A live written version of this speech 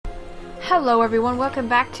Hello everyone, welcome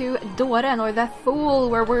back to Dåren, or The Fool,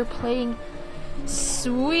 where we're playing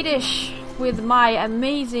Swedish with my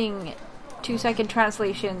amazing 2-second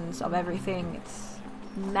translations of everything. It's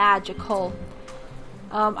magical.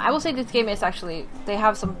 I will say this game is actually,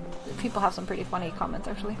 people have some pretty funny comments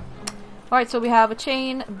actually. Alright, so we have a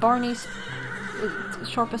chain, Barney's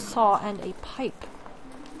sharpest saw, and a pipe.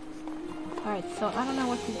 Alright, so I don't know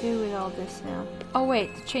what to do with all this now. Oh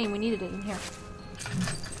wait, the chain, we needed it in here.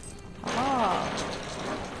 Oh,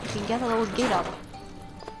 you can get a little gate up.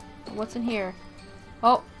 What's in here?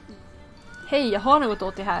 Oh, hey, jag har något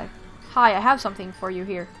åt dig här. Hi, I have something for you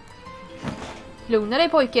here. Lugna dig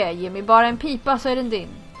pojke, ge mig bara en pipa så är den din.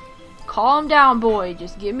 Calm down boy,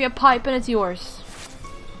 just give me a pipe and it's yours.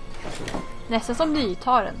 Nästan som ny,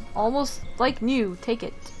 ta den. Almost like new, take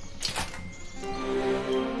it.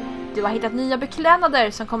 Du har hittat nya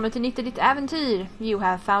beklädnader som kommer till nytta i ditt äventyr. You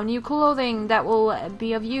have found new clothing that will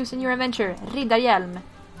be of use in your adventure. Riddarhjälm.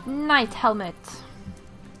 Knight helmet.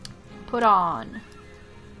 Put on.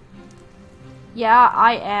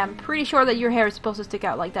 Yeah, I am pretty sure that your hair is supposed to stick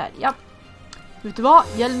out like that. Yep. Vet du vad?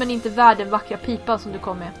 Hjälmen är inte värd den vackra pipan som du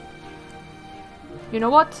kom med. You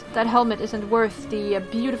know what? That helmet isn't worth the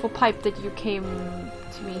beautiful pipe that you came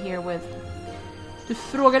to me here with. Du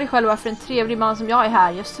frågar dig själv varför en trevlig man som jag är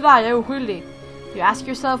här. Jag svär, jag är oskyldig. You ask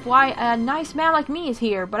yourself why a nice man like me is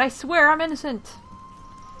here, but I swear I'm innocent.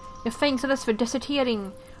 Jag fängslades för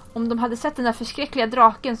desertering. Om de hade sett den där förskräckliga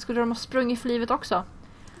draken skulle de ha sprungit för livet också.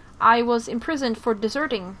 I was imprisoned for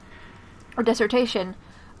deserting or desertation.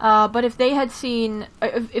 But if they had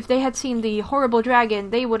seen the horrible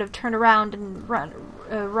dragon, they would have turned around and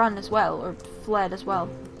run as well, or fled as well.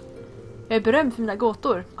 Jag är berömd för mina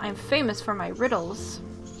gåtor. I am famous for my riddles.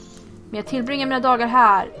 Medan jag tillbringar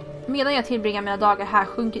mina dagar här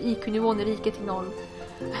sjunker IQ-nivån i riket till 0.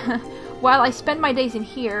 While I spend my days in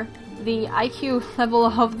here, the IQ level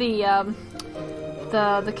of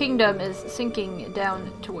the kingdom is sinking down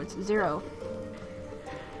towards 0.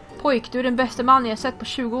 Pojk, du är den bästa mannen jag sett på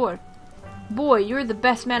 20 år. Boy, you're the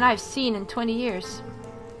best man I've seen in 20 years.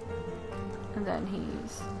 And then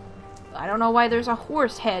I don't know why there's a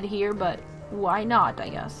horse head here, but why not, I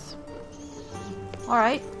guess.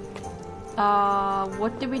 Alright.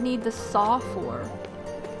 What do we need the saw for?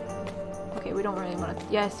 Okay, we don't really want to...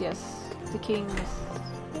 Yes. The king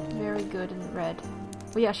is very good in red.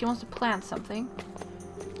 Well, yeah, she wants to plant something.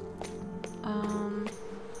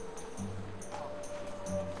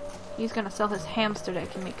 He's gonna sell his hamster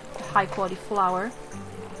that can make high quality flour.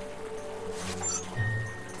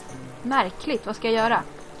 Märkligt, vad ska jag göra?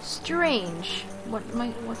 Strange.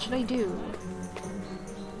 What should I do?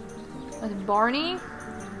 Barney?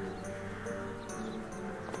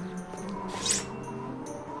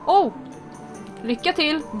 Oh! Lycka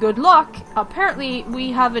till! Good luck! Apparently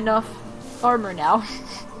we have enough armor now.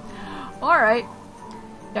 Alright.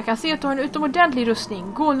 Jag kan se att du har en utomordentlig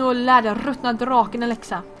rustning. Gå nu och lär den ruttna draken en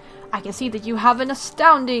läxa. I can see that you have an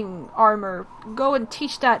astounding armor. Go and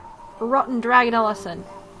teach that rotten dragon a lesson.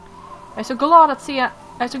 Jag är så glad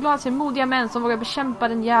att se modiga män som vågar bekämpa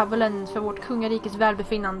den djävulen för vårt kungarikes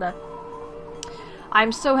välbefinnande.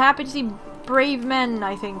 I'm so happy to see brave men,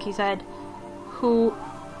 I think he said, who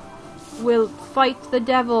will fight the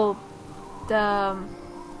devil.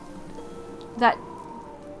 That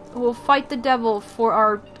will fight the devil for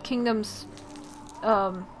our kingdom's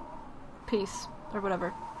peace or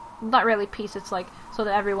whatever. Not really peace, it's like so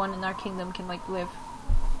that everyone in our kingdom can like live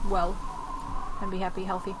well and be happy,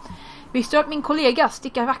 healthy. Visste du att min kollega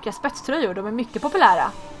stickar vackra spetströjor? De är mycket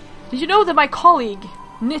populära. Did you know that my colleague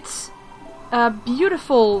knits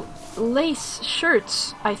beautiful lace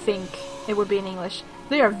shirts, I think it would be in English.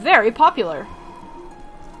 They are very popular.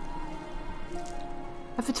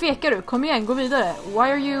 Varför tvekar du? Kom igen, gå vidare.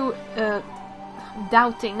 Why are you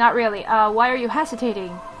doubting? Not really. Why are you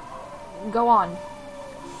hesitating? Go on.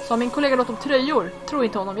 Så min kollega låter om tröjor. Tror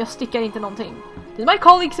inte honom, jag stickar inte någonting. Did my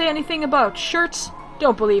colleague say anything about shirts?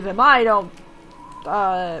 Don't believe him. I don't.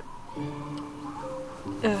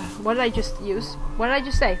 What did I just use? What did I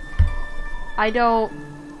just say? I don't.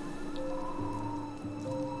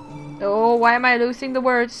 Oh, why am I losing the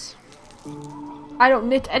words? I don't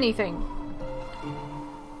knit anything.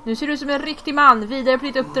 Nu ser du ut som en riktig man. Vidare på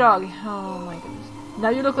ditt uppdrag. Oh my goodness. Now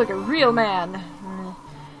you look like a real man.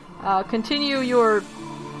 Continue your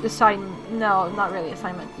assignment. No, not really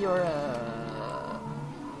assignment. Your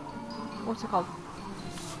what's it called?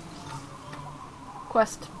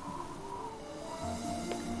 Quest.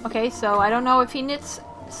 Okay, so I don't know if he knits...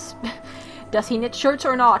 Does he knit shirts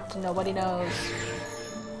or not? Nobody knows.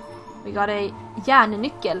 We got a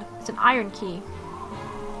järnnyckel. It's an iron key.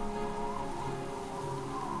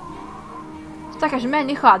 Stackars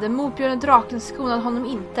människa, den motbjudande draken skonade honom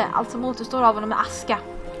inte. Allt som återstår av honom är aska.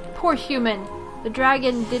 Poor human. The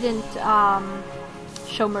dragon didn't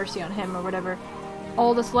show mercy on him or whatever.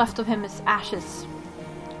 All that's left of him is ashes.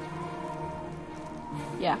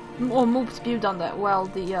 Yeah. Och motbjudande. Well,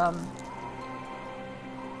 the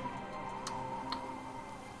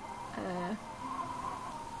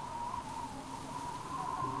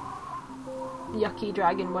yucky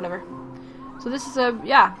dragon, whatever. So this is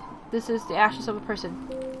this is the ashes of a person.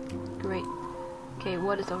 Great. Okay,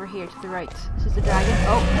 what is over here to the right? This is the dragon.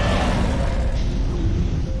 Oh.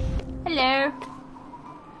 Hello.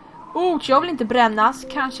 Oh, jag vill inte brännas.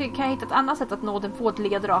 Kanske kan jag hitta ett annat sätt att nå den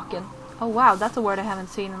vådliga draken. Oh wow, that's a word I haven't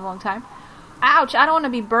seen in a long time. Ouch, I don't want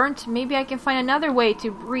to be burnt. Maybe I can find another way to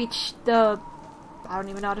reach the... I don't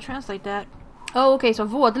even know how to translate that. Oh, okay, so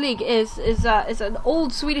vådlig is an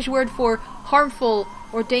old Swedish word for harmful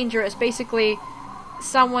or dangerous. Basically,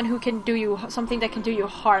 someone who can do you... something that can do you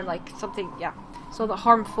harm, like something, yeah. So the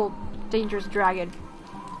harmful, dangerous dragon.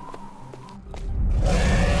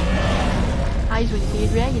 I just want to see a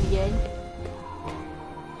dragon again.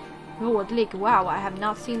 Vådlig, wow, I have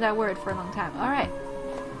not seen that word for a long time. Alright.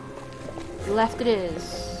 Left it is.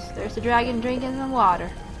 There's the dragon drinking some water.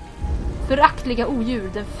 Föraktliga odjur,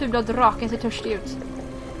 den fula draken ser törstig ut.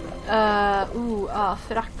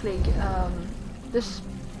 Föraktlig.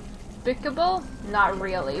 Despicable? Not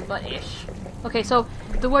really, but ish. Okay, so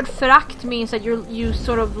the word förakt means that you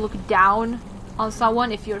sort of look down on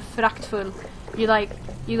someone. If you're föraktfull, you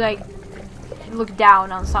look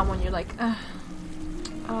down on someone. You're like,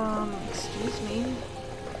 excuse me.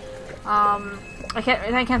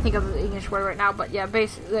 I can't think of the English word right now, but yeah,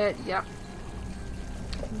 basically, yeah.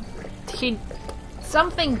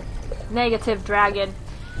 Something negative dragon,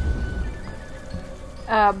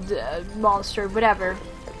 monster, whatever.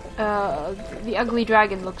 The ugly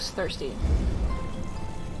dragon looks thirsty.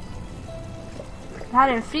 Det här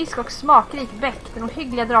är en frisk och smakrik bäck. Den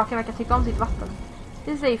ohyggliga draken verkar tycka om sitt vatten.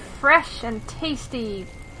 This is a fresh and tasty...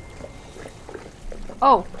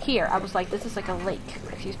 Oh, here. I was like, this is like a lake.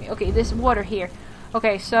 Excuse me. Okay, this water here.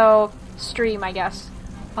 Okay, so stream, I guess.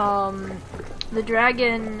 The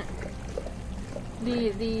dragon...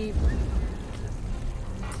 The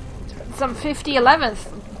some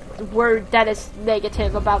 50/11th word that is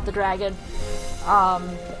negative about the dragon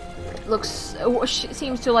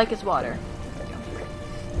seems to like his water.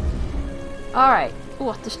 Alright,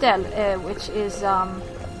 återställ, which is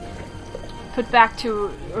put back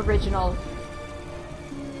to original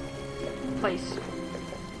place.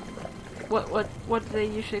 What do they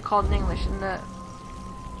usually call it in English?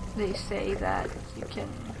 They say that you can,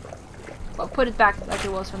 well, put it back like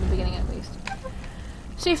it was from the beginning at least.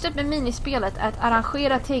 Syftet med minispelet är att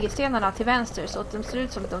arrangera tegelstenarna till vänster så att de ser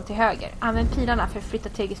ut som de till höger. Använd pilarna för att flytta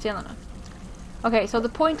tegelstenarna. Okay, so the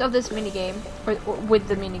point of this minigame, or with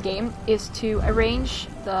the minigame, is to arrange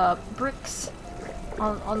the bricks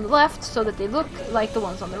on the left so that they look like the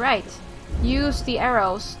ones on the right. Use the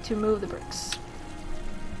arrows to move the bricks.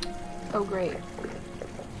 Oh great.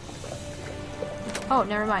 Oh,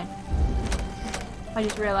 never mind. I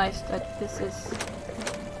just realized that this is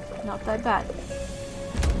not that bad.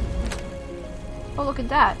 Oh, look at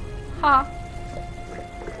that. Huh.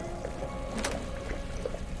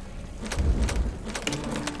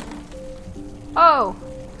 Oh,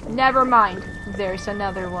 never mind. There's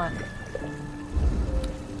another one.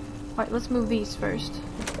 Alright, let's move these first.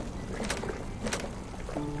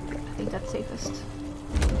 I think that's safest.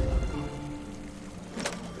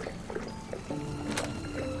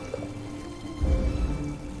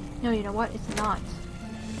 No, you know what? It's not.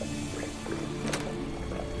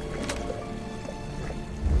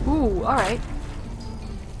 Ooh, alright.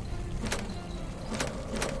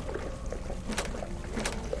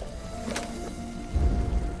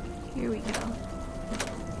 Here we go.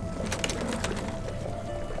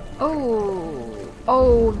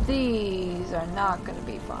 Oh, these are not gonna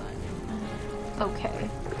be fun. Okay.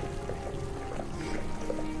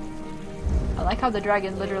 I like how the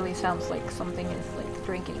dragon literally sounds like something is like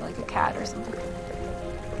drinking, like a cat or something.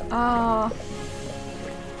 Oh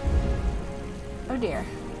dear.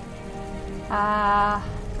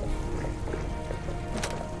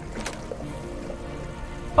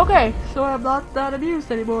 Okay, so I'm not that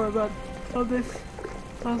amused anymore about this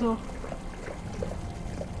puzzle.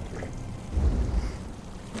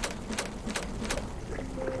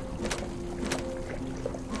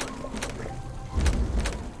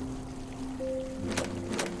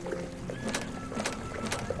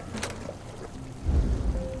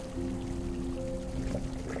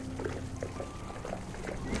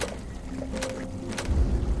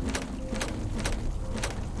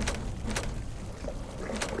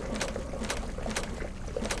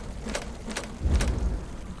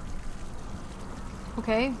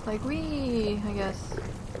 Okay, like I guess.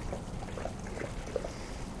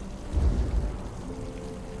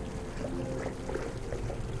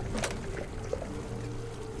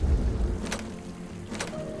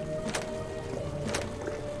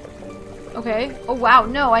 Okay. Oh wow,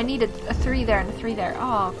 no, I needed a 3 there and a 3 there.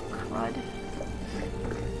 Oh, crud.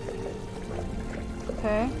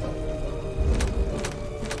 Okay.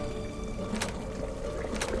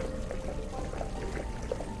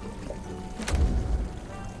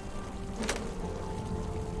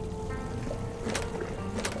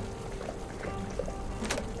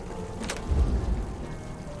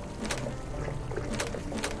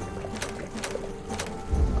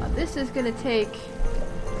 This is gonna take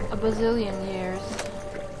a bazillion years.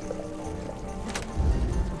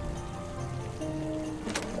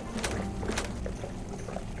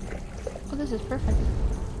 Oh, this is perfect.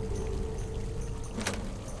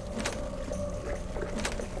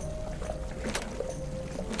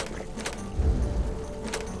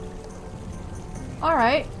 All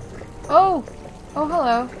right. Oh, oh,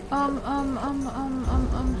 hello.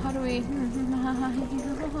 How do we?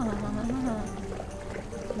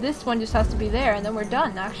 This one just has to be there, and then we're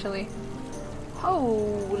done. Actually.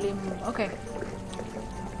 Holy. Okay.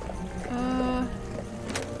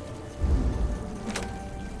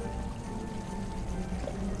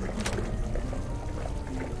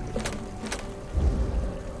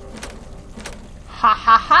 Ha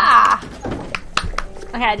ha ha!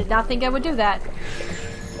 Okay, I did not think I would do that.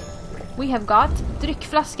 We have got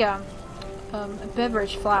dryckflaska. A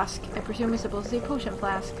beverage flask. I presume it's supposed to be a potion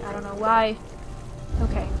flask. I don't know why.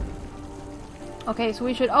 Okay. Okay, so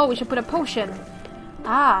we should put a potion.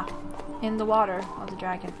 Ah! In the water of the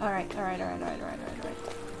dragon. Alright.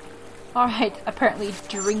 Alright, apparently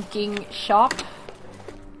drinking shop.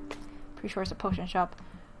 Pretty sure it's a potion shop.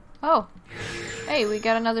 Oh! Hey, we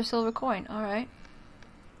got another silver coin. Alright.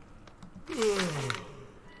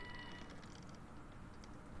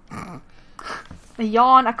 A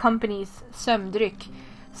yawn accompanies sömndryck.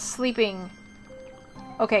 Sleeping.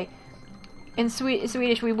 Okay. In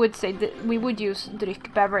Swedish we would say that we would use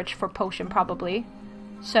dryck, beverage, for potion probably.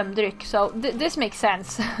 Sömndryck. So this makes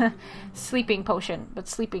sense. Sleeping potion, but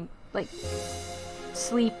sleeping like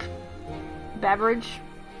sleep beverage.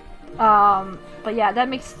 But yeah, that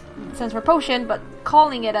makes sense for potion, but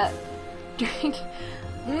calling it a drink,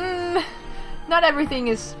 not everything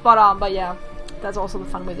is spot on, but yeah, that's also the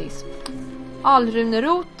fun with these.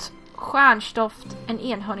 Alrunrot, stjärnstoft, and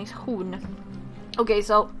enhörningshorn. Okay,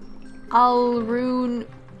 so Alrune.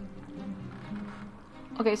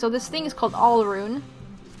 Okay, so this thing is called Alrune,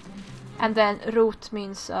 and then rot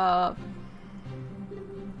means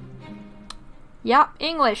yeah,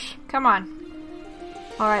 English. Come on.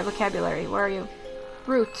 All right, vocabulary. Where are you?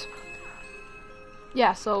 Root.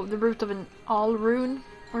 Yeah, so the root of an Alrune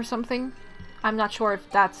or something. I'm not sure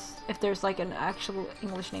if there's like an actual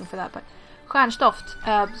English name for that, but stjärnstoft,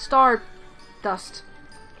 star dust.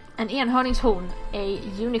 An enhörningshorn, a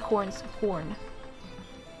unicorn's horn.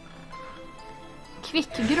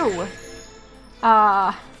 Kvickgro.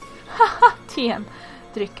 TM.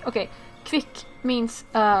 Dryck. Okay. Quick means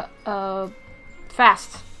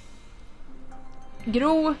fast.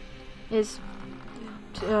 Gro is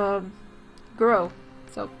grow.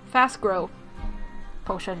 So fast grow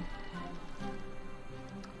potion.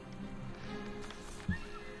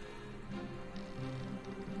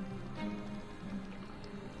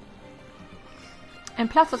 En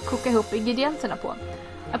plats att koka ihop ingredienserna på.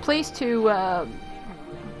 A place to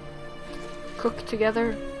cook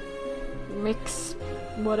together, mix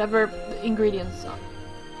whatever ingredients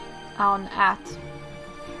on at.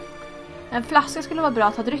 En flaska skulle vara bra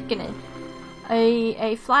att ha drycken i.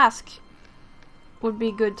 A flask would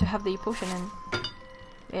be good to have the potion in.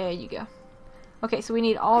 There you go. Okay, so we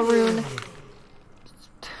need Alrune.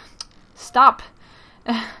 Stop!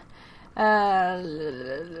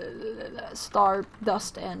 Star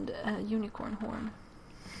dust and unicorn horn.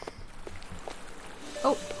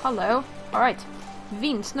 Oh, hello. Alright.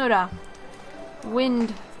 Vindsnurra.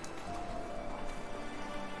 Wind.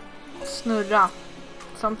 Snurra.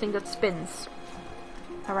 Something that spins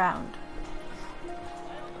around.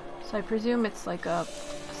 So I presume it's like a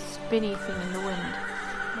spinny thing in the wind.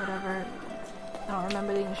 Whatever. I don't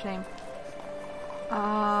remember the English name.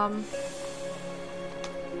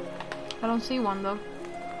 I don't see one though.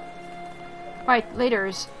 Right,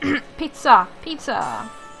 later's pizza.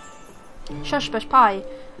 Körsbärspaj.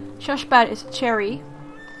 Körsbär is cherry.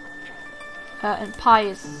 And pie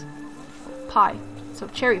is pie. So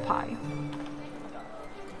cherry pie.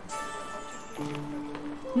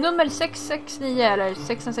 Nummer 669 eller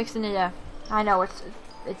 669. I know it's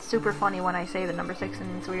it's super funny when I say the number 6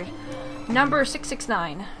 in Swedish. Number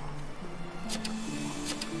 669.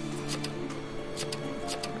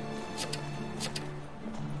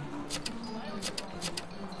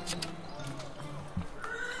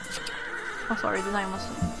 Oh, sorry, the name was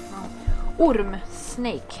wrong. Orm,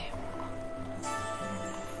 snake.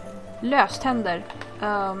 Löständer.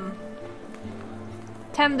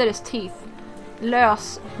 Tänder is teeth.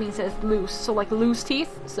 Lös means it's loose, so like loose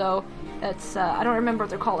teeth. So it's I don't remember what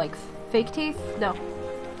they're called, like fake teeth. No,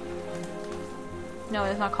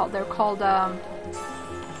 it's not called. They're called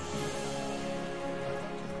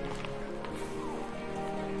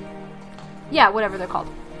yeah, whatever they're called.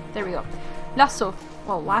 There we go. Lasso.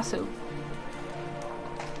 Well, lasso.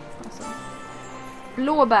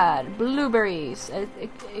 Blåbär, blueberries.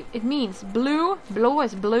 It means blue. Blå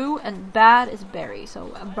is blue and bär is berry.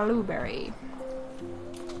 So a blueberry.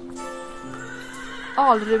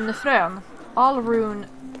 Alrunefrön. Alrune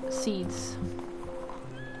seeds.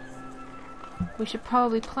 We should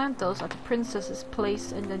probably plant those at the princess's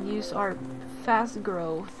place and then use our fast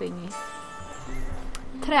grow thingy.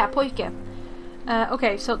 Träpojke.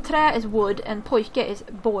 Okay, so trä is wood and pojke is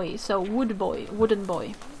boy. So wood boy, wooden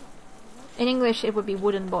boy. In English it would be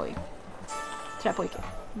wooden boy. Träpojke.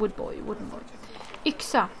 Wood boy, wooden boy.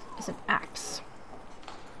 Yxa is an axe.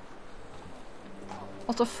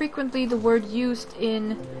 Also frequently the word used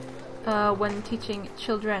in when teaching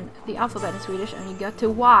children the alphabet in Swedish, and you get to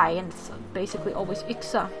Y and it's basically always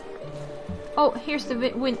yxa. Oh, here's the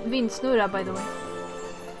vindsnurra by the way.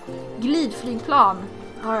 Glidflygplan.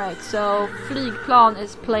 Alright, so flygplan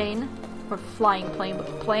is plane, or flying plane, but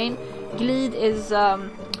plane. Glid is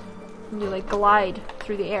you like glide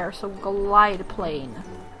through the air, so glide plane.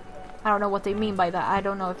 I don't know what they mean by that. I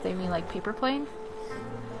don't know if they mean like paper plane,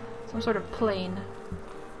 some sort of plane,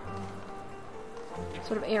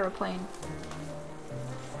 sort of aeroplane.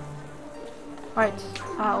 Alright,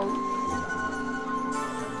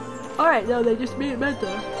 alright, no, they just meant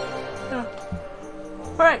that. Yeah.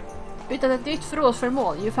 Alright, utan ett nytt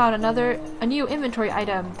förrådsföremål. You found a new inventory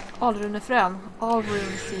item. Alrunefrön,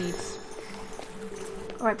 alrune seeds.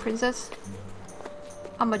 Alright, princess.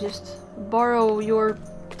 I'ma just borrow your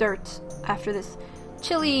dirt after this.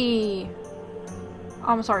 Chili!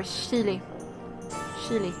 I'm sorry, chili.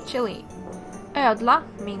 Chili. Ödla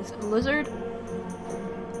means lizard.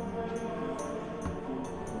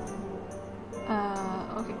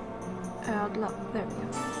 Okay. Ödla, there we go.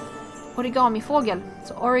 Origami fågel.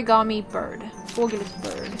 So origami bird. Fågel is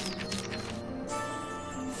bird.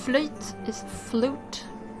 Flöjt is flute.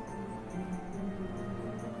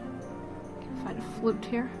 Flute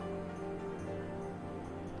here.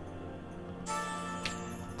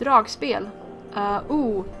 Dragspel.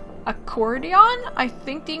 Accordion? I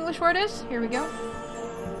think the English word is. Here we go.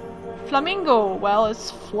 Flamingo. Well,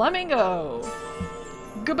 it's flamingo.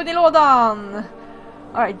 Gubben i lådan.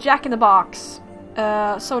 Alright, Jack in the box.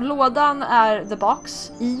 So lådan är the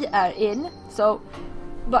box. I är in. So,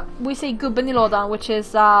 but we say gubben i lådan, which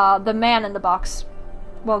is the man in the box.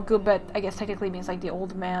 Well, gubbet, I guess technically means like the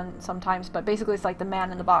old man sometimes, but basically it's like the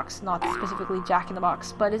man in the box, not specifically Jack in the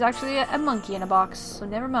box. But it's actually a monkey in a box, so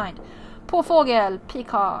never mind. Påfågel,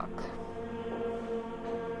 peacock.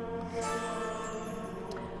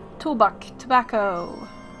 Tobak, tobacco.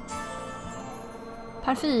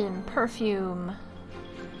 Parfym, perfume.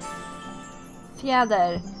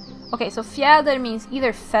 Fjäder. Okay, so fjäder means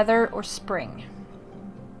either feather or spring.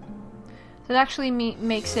 So it actually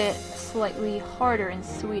makes it slightly harder in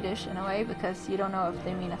Swedish in a way, because you don't know if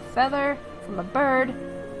they mean a feather from a bird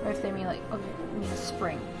or if they mean like a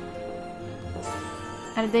spring.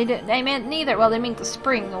 And they meant neither. Well, they meant the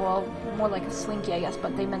spring, well, more like a slinky, I guess,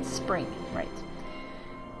 but they meant spring, right?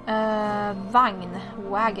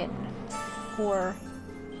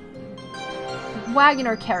 Wagon,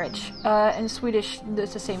 or carriage. In Swedish,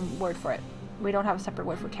 there's the same word for it. We don't have a separate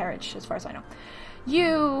word for carriage, as far as I know.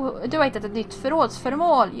 Du har hittat ett nytt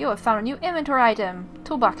förrådsföremål. You have found a new inventory item.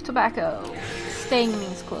 Tobacco. Staying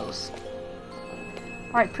means close.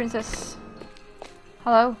 Alright, princess.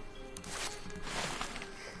 Hello.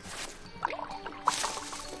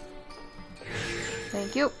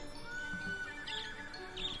 Thank you.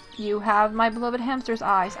 You have my beloved hamster's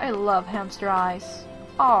eyes. I love hamster eyes.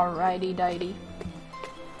 Alrighty dighty.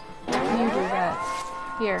 You do that.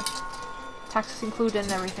 Here. Taxes included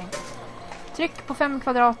and everything. Tryck på 5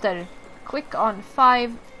 kvadrater. Click on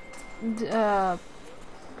 5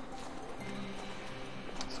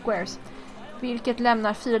 squares. Vilket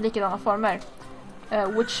lämnar 4 likadana former.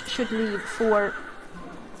 Which should leave 4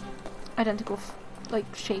 identical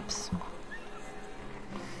shapes.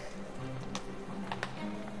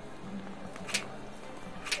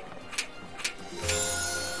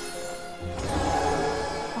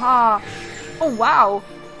 Ah. Oh wow.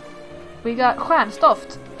 We got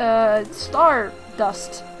stjärnstoft. Star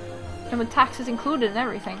dust. And with taxes included and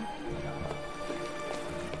everything.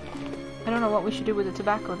 I don't know what we should do with the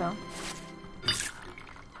tobacco though.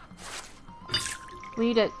 We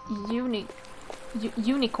need a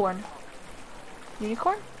unicorn.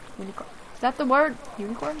 Unicorn? Unicorn. Is that the word?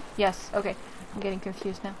 Unicorn? Yes, okay. I'm getting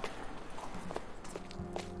confused now.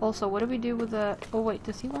 Also, what do we do with the... Oh wait,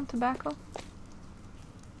 does he want tobacco?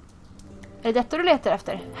 Är det detta du letar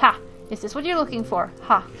efter? Ha! Is this what you're looking for?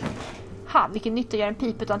 Ha! Ha! Vilken nytta gör en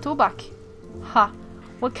pip utan tobak? Ha!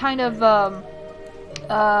 What kind of...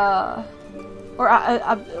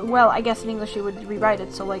 well, I guess in English you would rewrite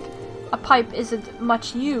it, so like... A pipe isn't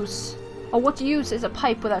much use. Or what use is a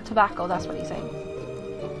pipe without tobacco? That's what he's saying.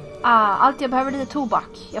 Allt jag behöver lite tobak.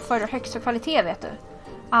 Jag föredrar högsta kvalitet, vet du.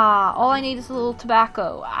 All I need is a little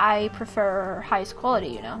tobacco. I prefer highest quality,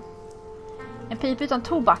 you know. En pipa utan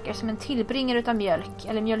tobak är som en tillbringare utan mjölk.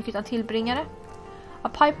 Eller mjölk utan tillbringare. A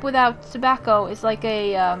pipe without tobacco is like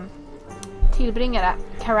a tillbringare.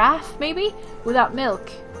 Carafe, maybe? Without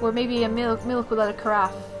milk. Or maybe a milk without a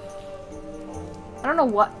carafe. I don't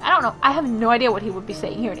know. I have no idea what he would be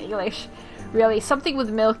saying here in English. Really, something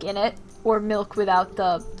with milk in it. Or milk without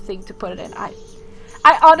the thing to put it in. I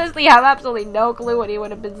honestly have absolutely no clue what he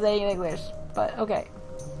would have been saying in English. But okay.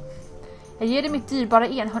 Jag ger dig mitt dyrbara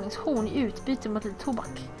enhörningshorn i utbyte mot lite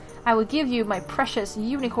tobak. I will give you my precious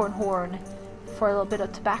unicorn horn for a little bit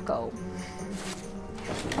of tobacco.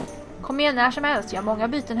 Kom igen när som helst, jag har många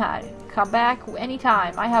byten här. Come back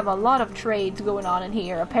anytime. I have a lot of trades going on in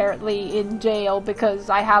here, apparently in jail because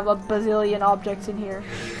I have a bazillion objects in here.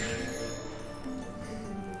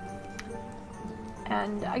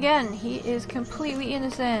 And again, he is completely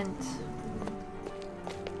innocent.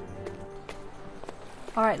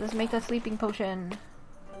 Alright, let's make that sleeping potion.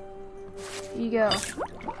 Here you go.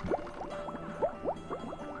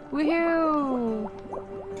 Woohoo!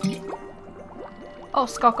 Oh,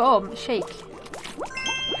 skaka om. Shake.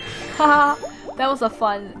 Haha! That was a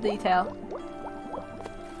fun detail.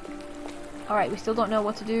 Alright, we still don't know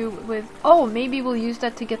what to do with... Oh, maybe we'll use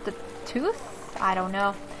that to get the tooth? I don't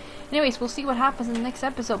know. Anyways, we'll see what happens in the next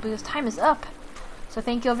episode because time is up. So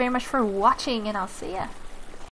thank you all very much for watching and I'll see ya.